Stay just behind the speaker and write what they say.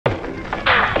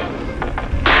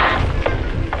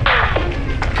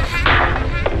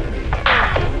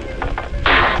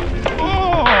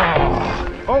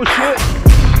Oh shit!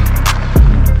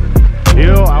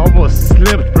 Yo, I almost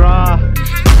slipped, bruh.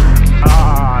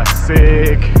 Ah,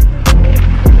 sick.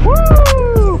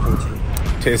 Woo!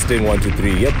 Testing 1, 2,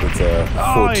 3. Yep, it's a 14.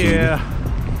 Oh, yeah.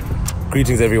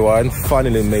 Greetings, everyone.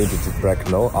 Finally made it to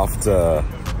Bracknell after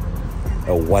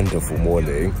a wonderful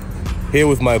morning. Here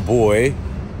with my boy.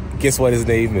 Guess what his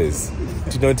name is?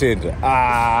 Do you know Tender?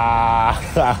 Ah!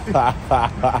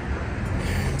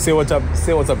 Say what's up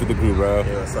to the crew, bro.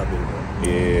 Yeah, what's up, bro?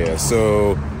 Yeah,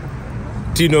 so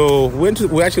do you know,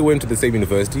 we actually went to the same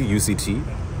university, UCT,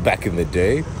 back in the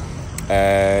day,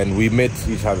 and we met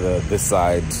each other this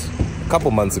side a couple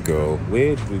months ago.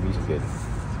 Where did we meet again?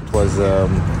 It was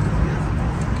at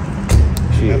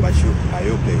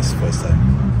your place first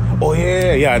time. Oh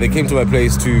yeah, they came to my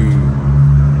place to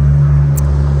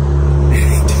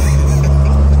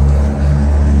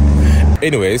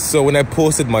anyways, so when I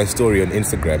posted my story on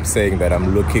Instagram saying that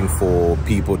I'm looking for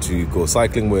people to go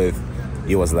cycling with,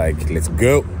 he was like, let's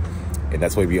go. And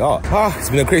that's where we are.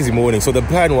 It's been a crazy morning. So the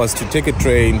plan was to take a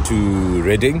train to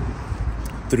Reading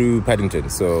through Paddington.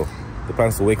 So the plan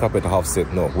is to wake up at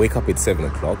 7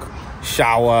 o'clock,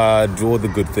 shower, do all the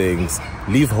good things,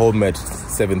 leave home at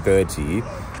 7:30,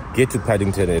 get to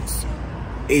Paddington at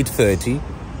 8:30,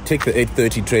 take the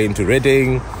 8:30 train to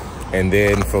Reading, and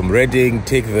then from Reading,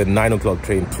 take the 9 o'clock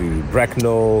train to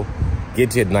Bracknell,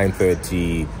 get here at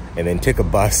 9:30, and then take a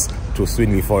bus to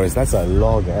Swinley Forest. That's a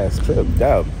long ass trip.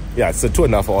 Damn. Yeah, it's a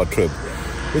 2.5 hour trip,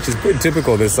 which is pretty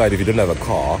typical this side if you don't have a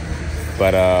car.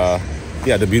 But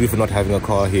yeah, the beauty of not having a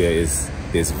car here is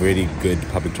there's really good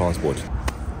public transport.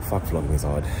 Fuck, vlogging is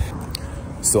hard.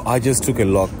 So I just took a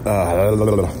look.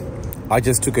 I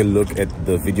just took a look at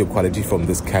the video quality from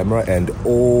this camera, and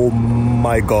oh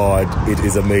my god, it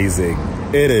is amazing.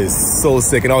 It is so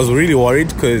sick, and I was really worried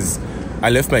because I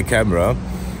left my camera.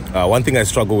 One thing I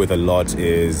struggle with a lot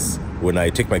is when I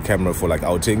take my camera for like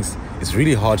outings, it's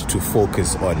really hard to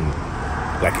focus on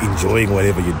like enjoying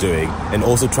whatever you're doing and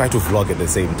also try to vlog at the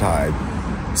same time.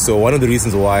 So one of the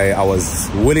reasons why I was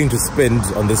willing to spend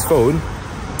on this phone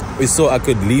is so I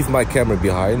could leave my camera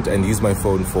behind and use my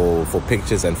phone for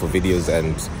pictures and for videos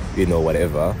and, you know,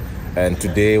 whatever. And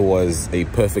today was a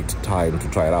perfect time to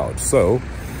try it out. So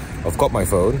I've got my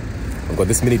phone, I've got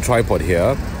this mini tripod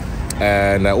here,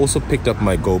 and I also picked up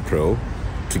my GoPro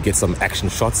to get some action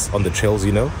shots on the trails,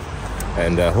 you know.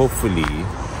 And hopefully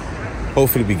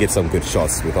we get some good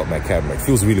shots without my camera. It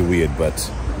feels really weird,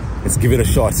 but let's give it a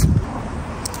shot.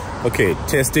 Okay,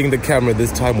 testing the camera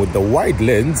this time with the wide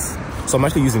lens. So I'm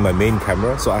actually using my main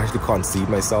camera, so I actually can't see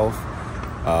myself.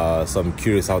 So I'm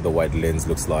curious how the wide lens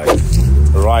looks like.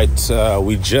 Right,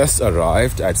 we just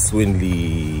arrived at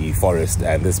Swinley Forest,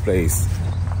 and this place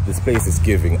is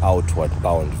giving Outward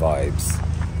Bound vibes.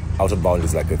 Outward Bound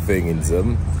is like a thing in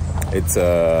Zim. It's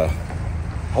how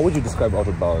would you describe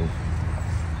Outward Bound?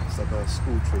 It's like a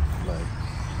school trip, like.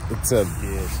 It's a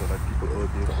yeah, so like people go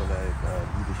there for like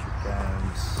leadership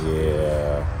camps.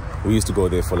 Yeah, we used to go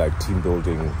there for like team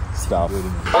building stuff.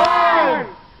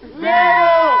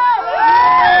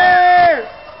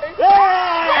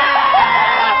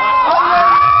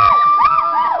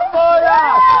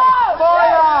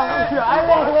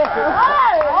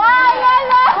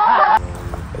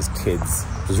 As kids,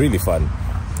 it was really fun.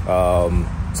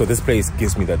 So this place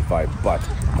gives me that vibe, but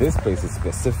this place is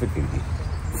specifically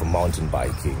for mountain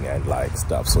biking and like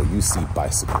stuff. So you see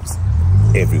bicycles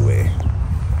everywhere,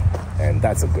 and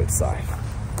that's a good sign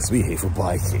because we're here for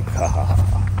biking.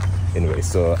 Anyway,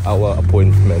 so our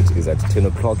appointment is at 10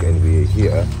 o'clock and we're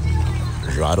here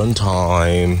right on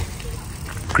time.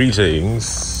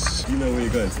 Greetings. Do you know where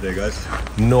you're going today, guys?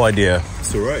 No idea.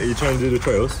 It's alright, are you trying to do the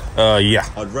trails? Yeah.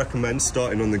 I'd recommend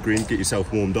starting on the green, get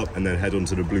yourself warmed up, and then head on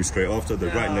to the blue straight after.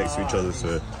 They're right next to each other,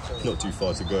 so not too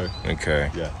far to go.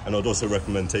 Okay. Yeah, and I'd also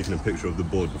recommend taking a picture of the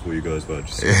board before you go as well.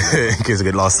 Just in case I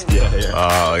get lost. Yeah.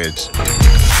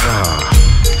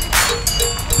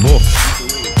 More.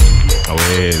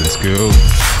 Away, let's go.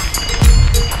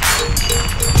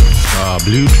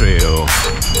 Blue trail.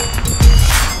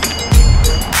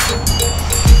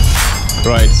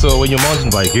 Right, so when you're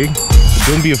mountain biking,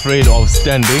 don't be afraid of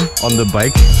standing on the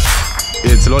bike.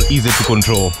 It's a lot easier to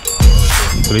control.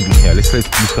 So let's let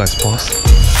these guys pass.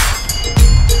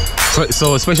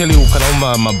 So especially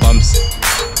my bumps,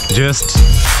 just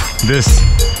this,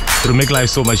 it'll make life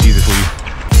so much easier for you.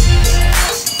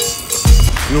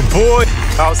 Your boy,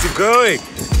 how's it going?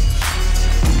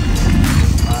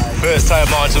 First time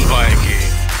mountain biking.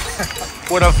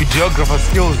 What are the geographer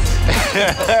skills?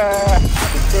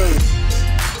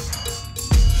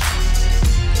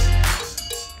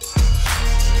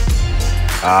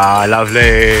 Ah,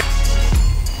 lovely.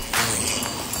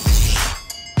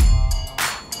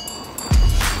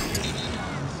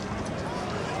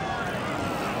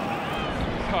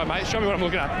 Alright mate, show me what I'm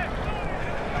looking at.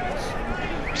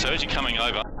 So as you're coming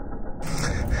over.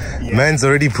 Yeah. Man's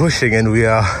already pushing and we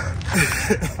are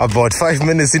about 5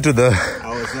 minutes into the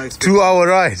 2-hour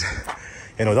ride.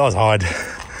 You know, that was hard.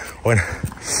 When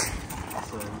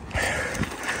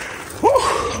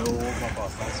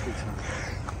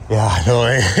yeah, no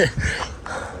way.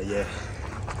 Yeah.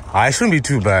 I shouldn't be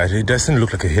too bad. It doesn't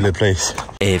look like a hilly place.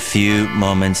 A few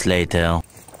moments later.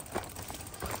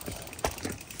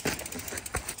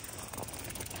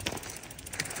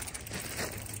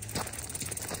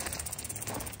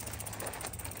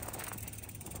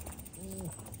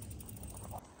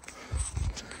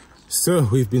 So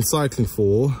we've been cycling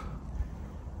for,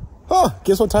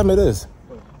 guess what time it is?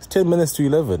 It's 10 minutes to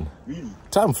 11. Really?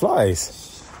 Time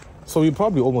flies. So we're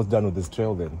probably almost done with this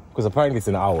trail then, because apparently it's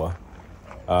an hour.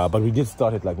 But we did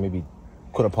start at like maybe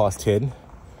 10:15.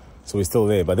 So we're still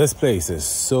there. But this place is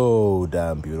so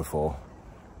damn beautiful.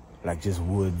 Like just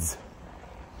woods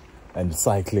and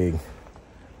cycling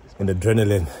and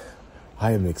adrenaline.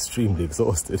 I am extremely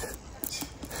exhausted.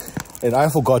 And I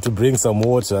forgot to bring some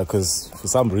water because for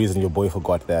some reason your boy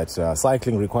forgot that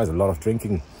cycling requires a lot of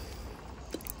drinking.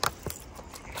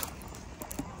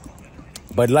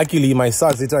 But luckily my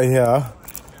sons are here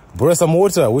brought some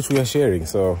water, which we are sharing.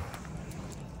 So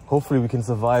hopefully we can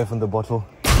survive on the bottle.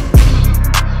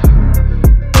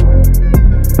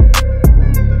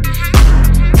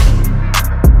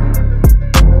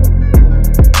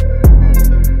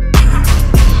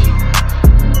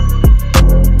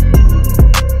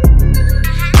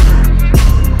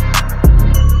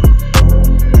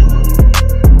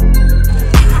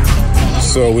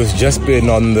 So we've just been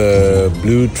on the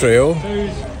Blue Trail,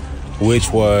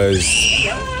 which was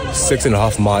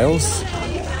 6.5 miles,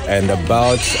 and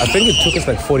about, I think it took us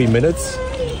like 40 minutes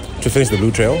to finish the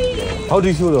Blue Trail. How do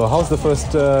you feel though? How's the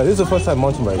first, this is the first time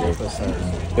mountain biking? First time.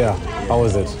 Yeah, how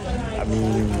was it? I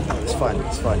mean, it's fun,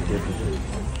 definitely.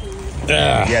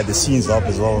 Yeah, the scenes are up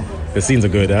as well. The scenes are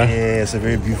good, huh? Yeah, it's a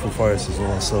very beautiful forest as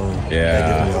well, so yeah, that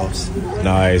definitely helps.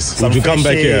 Nice. Would you come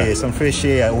back here? Some fresh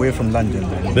air away from London.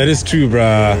 Man. That is true,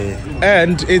 bruh. Yeah.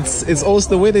 And it's also,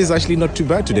 the weather is actually not too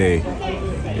bad today.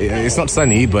 It's not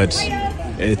sunny, but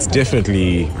it's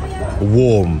definitely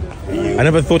warm. I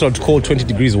never thought I'd call 20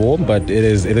 degrees warm, but it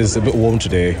is a bit warm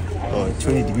today. Oh,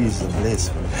 20 degrees is a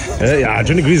bliss. Yeah,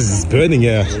 20 degrees is burning,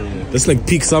 yeah. That's like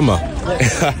peak summer.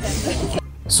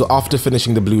 So after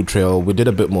finishing the Blue Trail, we did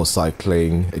a bit more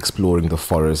cycling, exploring the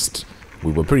forest.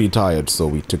 We were pretty tired, so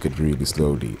we took it really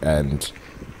slowly. And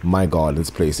my God, this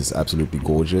place is absolutely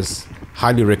gorgeous.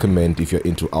 Highly recommend if you're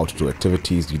into outdoor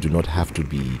activities. You do not have to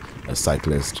be a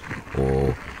cyclist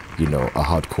or, you know, a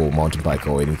hardcore mountain biker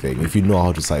or anything. If you know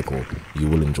how to cycle, you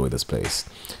will enjoy this place.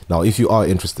 Now, if you are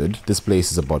interested, this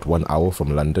place is about 1 hour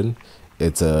from London.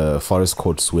 It's a forest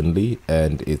called Swinley,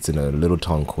 and it's in a little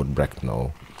town called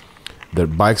Bracknell. The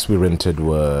bikes we rented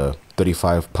were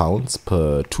 £35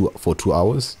 for 2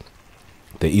 hours.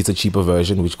 There is a cheaper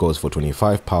version which goes for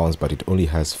 £25, but it only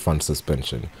has front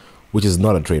suspension, which is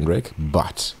not a train wreck.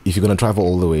 But if you're going to travel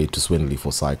all the way to Swinley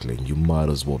for cycling, you might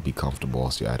as well be comfortable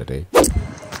whilst you're at it, eh?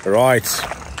 Right,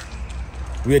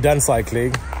 we are done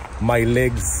cycling. My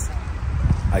legs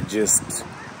are just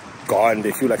gone.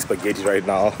 They feel like spaghetti right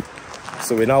now.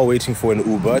 So we're now waiting for an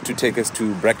Uber to take us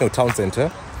to Bracknell town centre.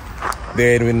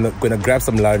 Then we're gonna grab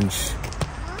some lunch,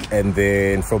 and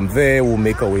then from there we'll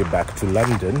make our way back to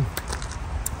London.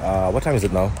 What time is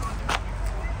it now?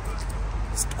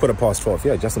 It's 12:15.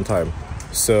 Yeah, just in time.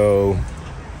 So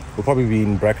we'll probably be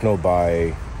in Bracknell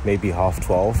by maybe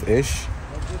 12:30-ish.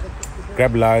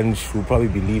 Grab lunch. We'll probably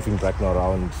be leaving Bracknell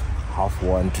around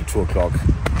 1:30 to 2 o'clock.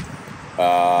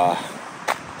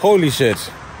 Holy shit,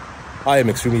 I am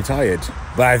extremely tired,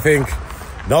 but I think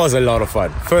that was a lot of fun.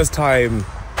 First time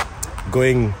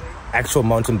going actual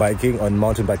mountain biking on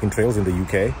mountain biking trails in the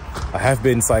UK. I have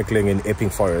been cycling in Epping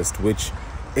Forest, which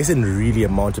isn't really a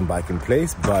mountain biking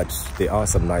place, but there are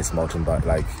some nice mountain bike,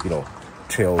 like, you know,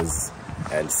 trails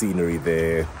and scenery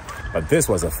there. But this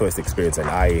was a first experience and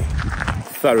I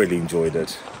thoroughly enjoyed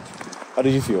it. How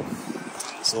did you feel?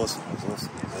 It's awesome.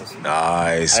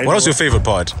 Nice. What was your favorite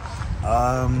part?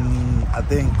 I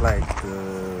think like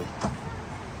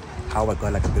how I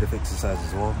got like a bit of exercise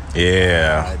as well.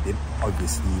 Yeah. I did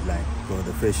obviously like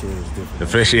the fresh air is different. The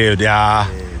fresh air,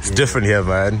 yeah. It's different here,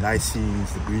 man. Nice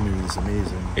scenes, the greenery is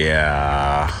amazing.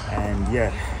 Yeah. And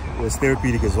yeah, it was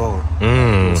therapeutic as well.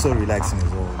 It was so relaxing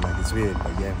as well. Like it's weird,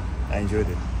 but yeah, I enjoyed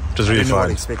it. It was really fun. I didn't know what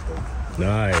to expect though.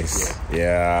 Nice.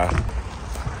 Yeah.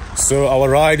 So our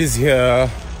ride is here.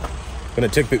 Gonna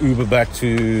take the Uber back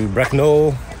to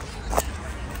Bracknell.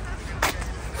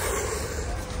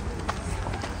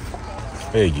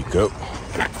 There you go.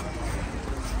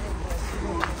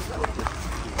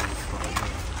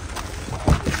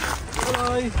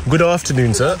 Good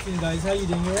afternoon, sir. Good afternoon, guys. How are you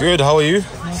doing? Good, how are you? Not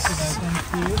too bad,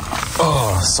 thank you.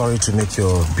 Oh, sorry to make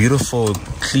your beautiful,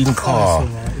 clean car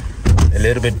a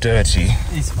little bit dirty.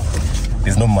 It's fine.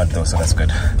 There's no mud though, so that's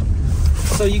good.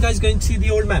 So you guys going to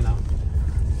the old manor?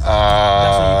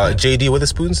 JD with the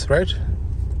spoons, right?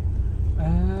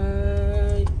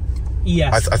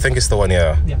 Yes. I think it's the one,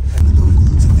 yeah. Yeah.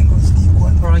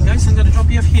 Alright guys, I'm going to drop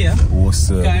you off here.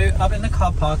 Awesome. Go up in the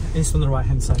car park. It's on the right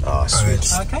hand side. Ah,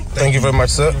 sweet. Okay. Thank you very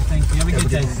much, sir. Thank you. Have a good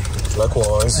day.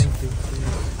 Likewise. Thank you.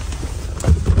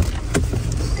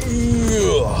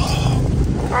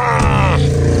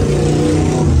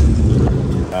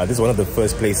 This is one of the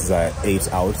first places I ate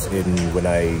out in when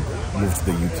I moved to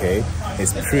the UK.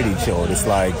 It's pretty chill. It's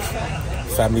like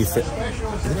family friendly.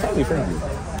 Is it family friendly?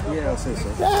 Yeah, I'll say so.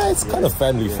 Yeah, it's kind of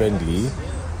family friendly.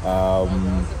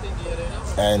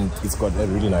 And it's got a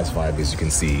really nice vibe, as you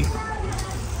can see.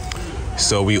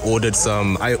 So we ordered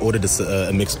I ordered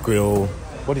a mixed grill.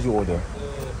 What did you order?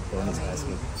 Bonus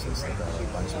basket. So it's like a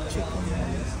bunch of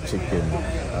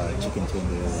chicken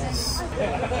tenders.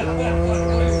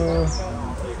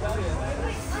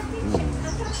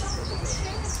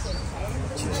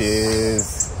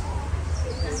 Cheers.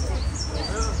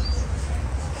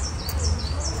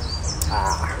 I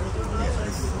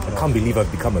can't believe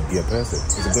I've become a beer person.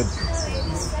 Is it good?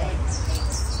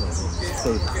 So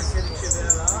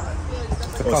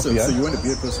you weren't a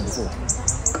beer person before?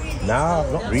 Nah,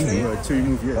 not really. So you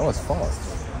moved here? That was fast.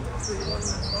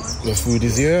 The food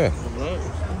is here.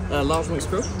 Large mixed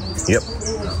grill? Yep.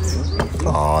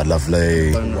 Oh,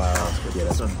 lovely. Wow. Yeah,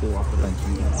 that's cool. Thank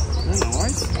you.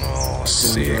 Oh,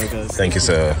 sick. Thank you,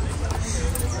 sir.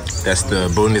 That's the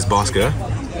boneless basket.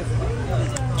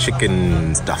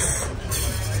 Chicken stuff.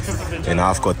 And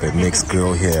I've got the mixed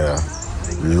grill here.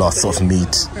 Lots of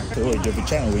meat. So you have a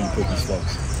channel where you put these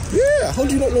vlogs? Yeah, how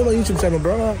do you not know my YouTube channel,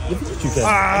 bro? YouTube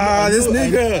channel. This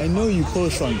nigga. I know you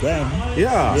post on Gram.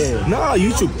 Yeah. Nah,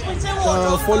 YouTube.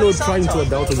 Follow Trying to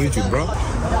Adult on YouTube, bro.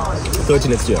 30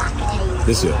 next year.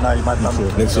 This year. Nah, you might not.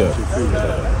 Next year.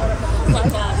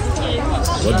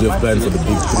 What do you have planned for the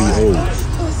big 3-0?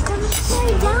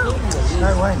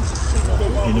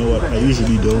 You know what? I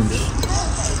usually don't.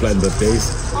 Plan birthdays.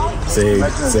 Say. If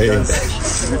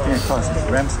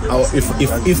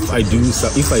I do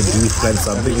plan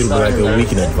something, it'll be like a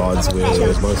week in advance where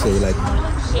I'll say like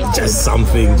just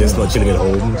something, just not chilling at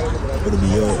home. It'll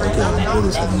be okay. I'm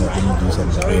always coming up. Let me do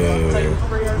something.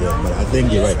 Yeah. But I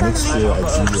think you're right. Next year, I do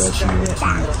actually want to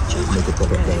make a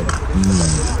proper plan.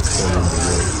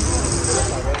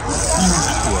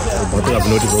 One thing I've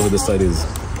noticed over the side is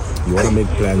you want to make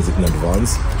plans in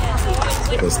advance.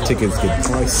 Because tickets get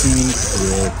pricey,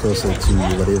 closer to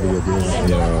whatever you're doing.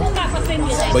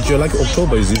 Yeah. But you're like,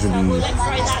 October is usually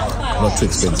not too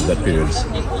expensive, that period,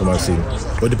 from what I've seen.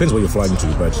 Well, it depends where you're flying to,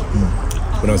 but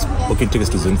when I was booking tickets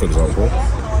to Zin, for example,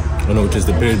 I know it is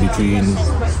the period between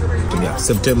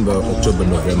September, October,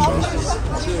 November,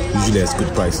 usually has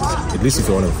good prices, at least if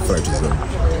you want to fly to Zin.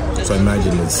 So I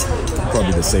imagine it's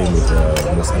probably the same with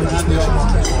most other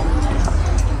destinations.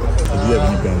 Do you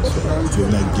have any plans? Do you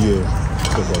have an idea?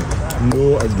 No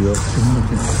idea.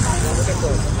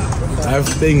 I have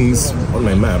things on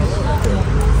my map.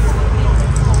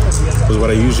 Because what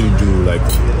I usually do, like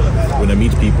when I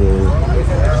meet people,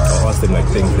 I'll ask them like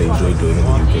things they enjoy doing in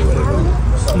the UK, whatever.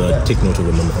 And I take note of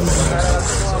them on my map.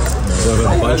 So I have a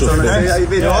bunch of things in the UK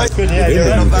that I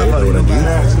want to do.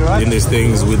 Then there's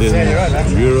things within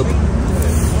Europe.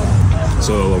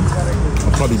 So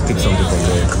I'll probably pick something from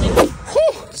there.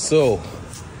 So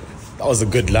that was a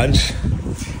good lunch.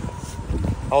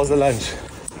 How was the lunch?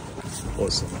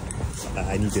 Awesome.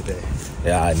 I needed that.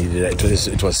 Yeah, I needed it.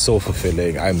 It was so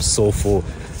fulfilling. I'm so full.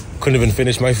 Couldn't even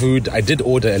finish my food. I did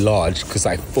order a large because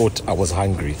I thought I was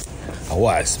hungry. I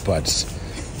was, but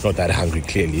not that hungry,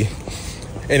 clearly.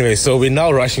 Anyway, so we're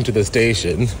now rushing to the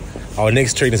station. Our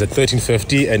next train is at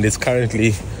 13:50 and it's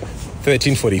currently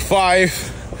 13:45.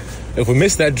 If we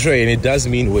miss that train, it does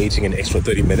mean waiting an extra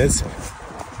 30 minutes,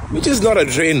 which is not a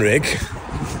train wreck.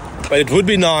 But it would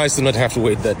be nice to not have to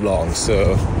wait that long.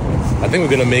 So I think we're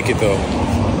gonna make it though.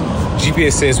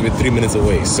 GPS says we're 3 minutes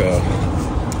away, so,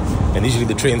 and usually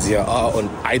the trains here are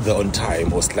either on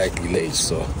time or slightly late,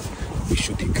 so we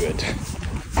should be good.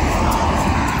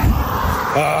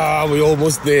 We're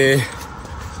almost there.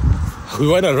 We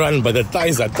wanna run, but the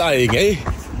thighs are dying, eh?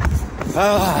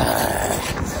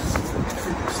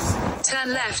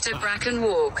 Turn left at Bracknell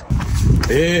Walk.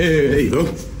 Hey, there you go.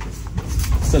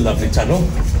 It's a lovely tunnel.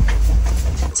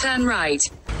 Turn right.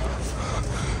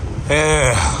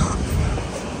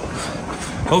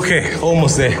 Okay,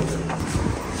 almost there.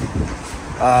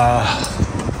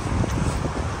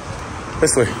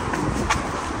 This way.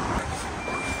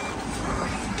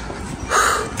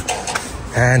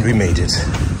 And we made it.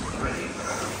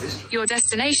 Your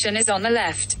destination is on the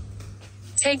left.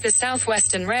 Take the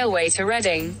Southwestern Railway to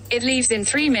Reading. It leaves in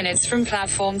 3 minutes from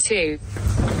platform 2.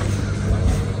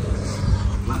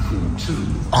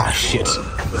 Ah, shit.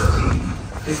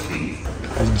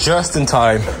 Just in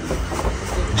time.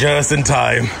 Just in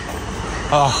time.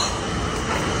 Ah.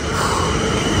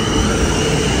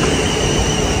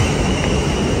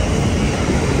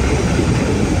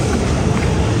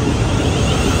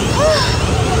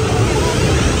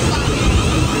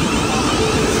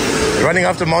 Running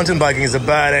after mountain biking is a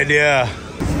bad idea.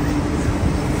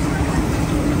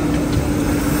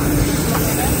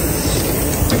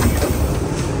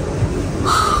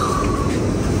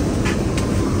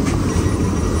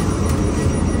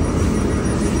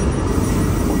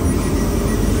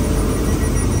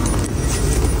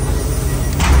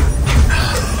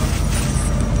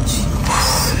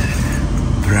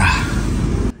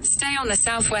 Stay on the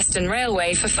Southwestern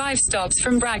Railway for 5 stops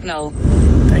from Bracknell.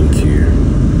 Thank you.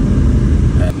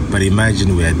 But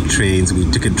imagine we had trains, we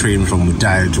took a train from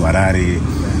Mutare to Harare.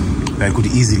 That could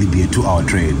easily be a 2-hour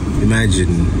train.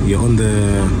 Imagine you're on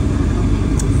the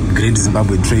Great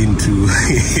Zimbabwe train to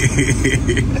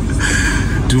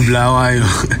to Bulawayo,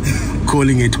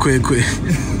 calling it Kwekwe,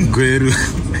 Gweru.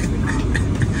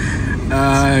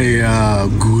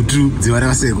 Gutu,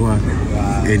 Ziwarasekwa,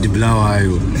 and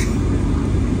Bulawayo.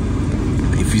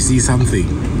 If you see something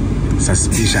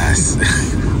suspicious.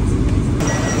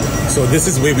 So this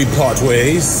is where we part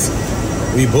ways.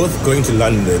 We're both going to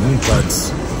London,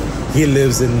 but he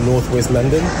lives in northwest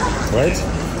London, right?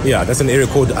 Yeah, that's an area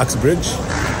called Uxbridge.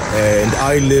 And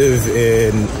I live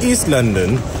in East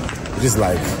London, which is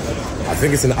like, I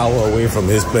think it's an hour away from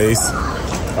his place.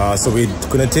 So we're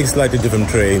gonna take slightly different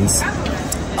trains.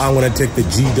 I'm gonna take the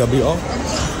GWR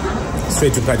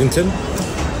straight to Paddington,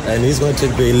 and he's gonna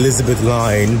take the Elizabeth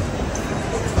line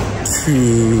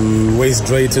to West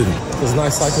Drayton. It was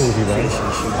nice cycling with you, man.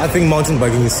 I think mountain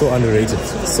biking is so underrated.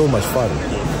 It's so much fun.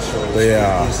 But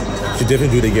yeah, should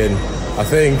definitely do it again. I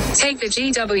think. Take the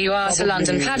GWR to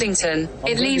London Paddington.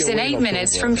 It leaves in 8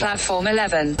 minutes from platform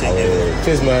 11.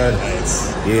 Cheers, man.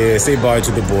 Yeah, say bye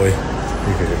to the boy.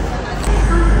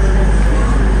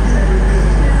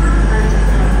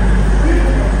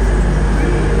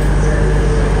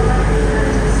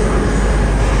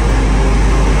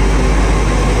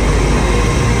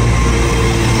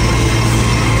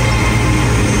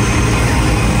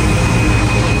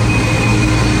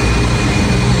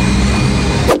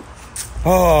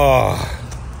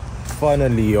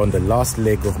 Finally on the last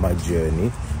leg of my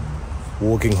journey,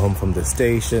 walking home from the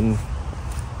station,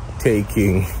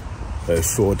 taking a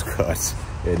shortcut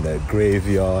in a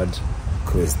graveyard,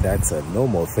 because that's a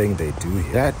normal thing they do.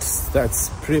 That's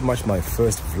pretty much my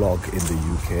first vlog in the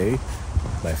UK.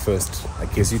 My first, I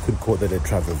guess you could call that a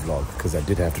travel vlog, because I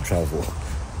did have to travel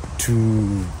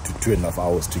 2 to 2.5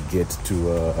 hours to get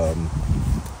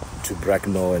to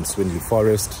Bracknell and Swinley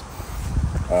Forest.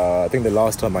 I think the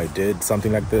last time I did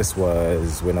something like this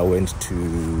was when I went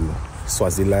to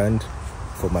Swaziland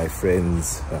for my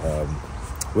friend's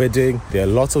wedding. There are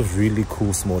lots of really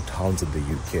cool small towns in the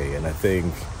UK, and I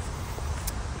think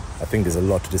there's a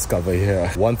lot to discover here.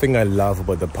 One thing I love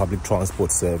about the public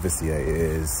transport service here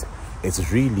is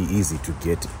it's really easy to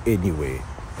get anywhere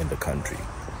in the country.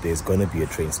 There's gonna be a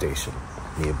train station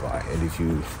nearby, and if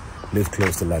you live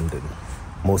close to London,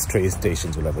 most train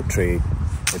stations will have a train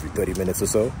every 30 minutes or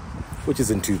so, which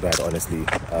isn't too bad, honestly.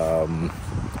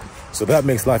 So that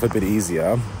makes life a bit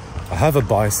easier. I have a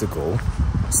bicycle,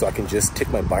 so I can just take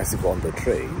my bicycle on the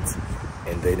trains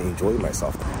and then enjoy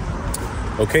myself.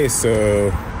 Okay,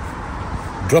 so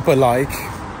drop a like.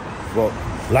 Well,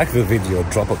 like the video,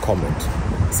 drop a comment.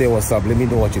 Say what's up, let me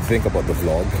know what you think about the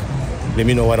vlog. Let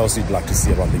me know what else you'd like to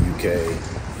see around the UK.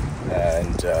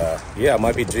 And yeah, I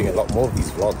might be doing a lot more of these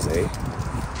vlogs, eh?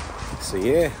 So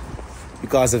yeah, you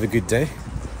guys have a good day.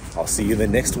 I'll see you in the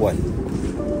next one.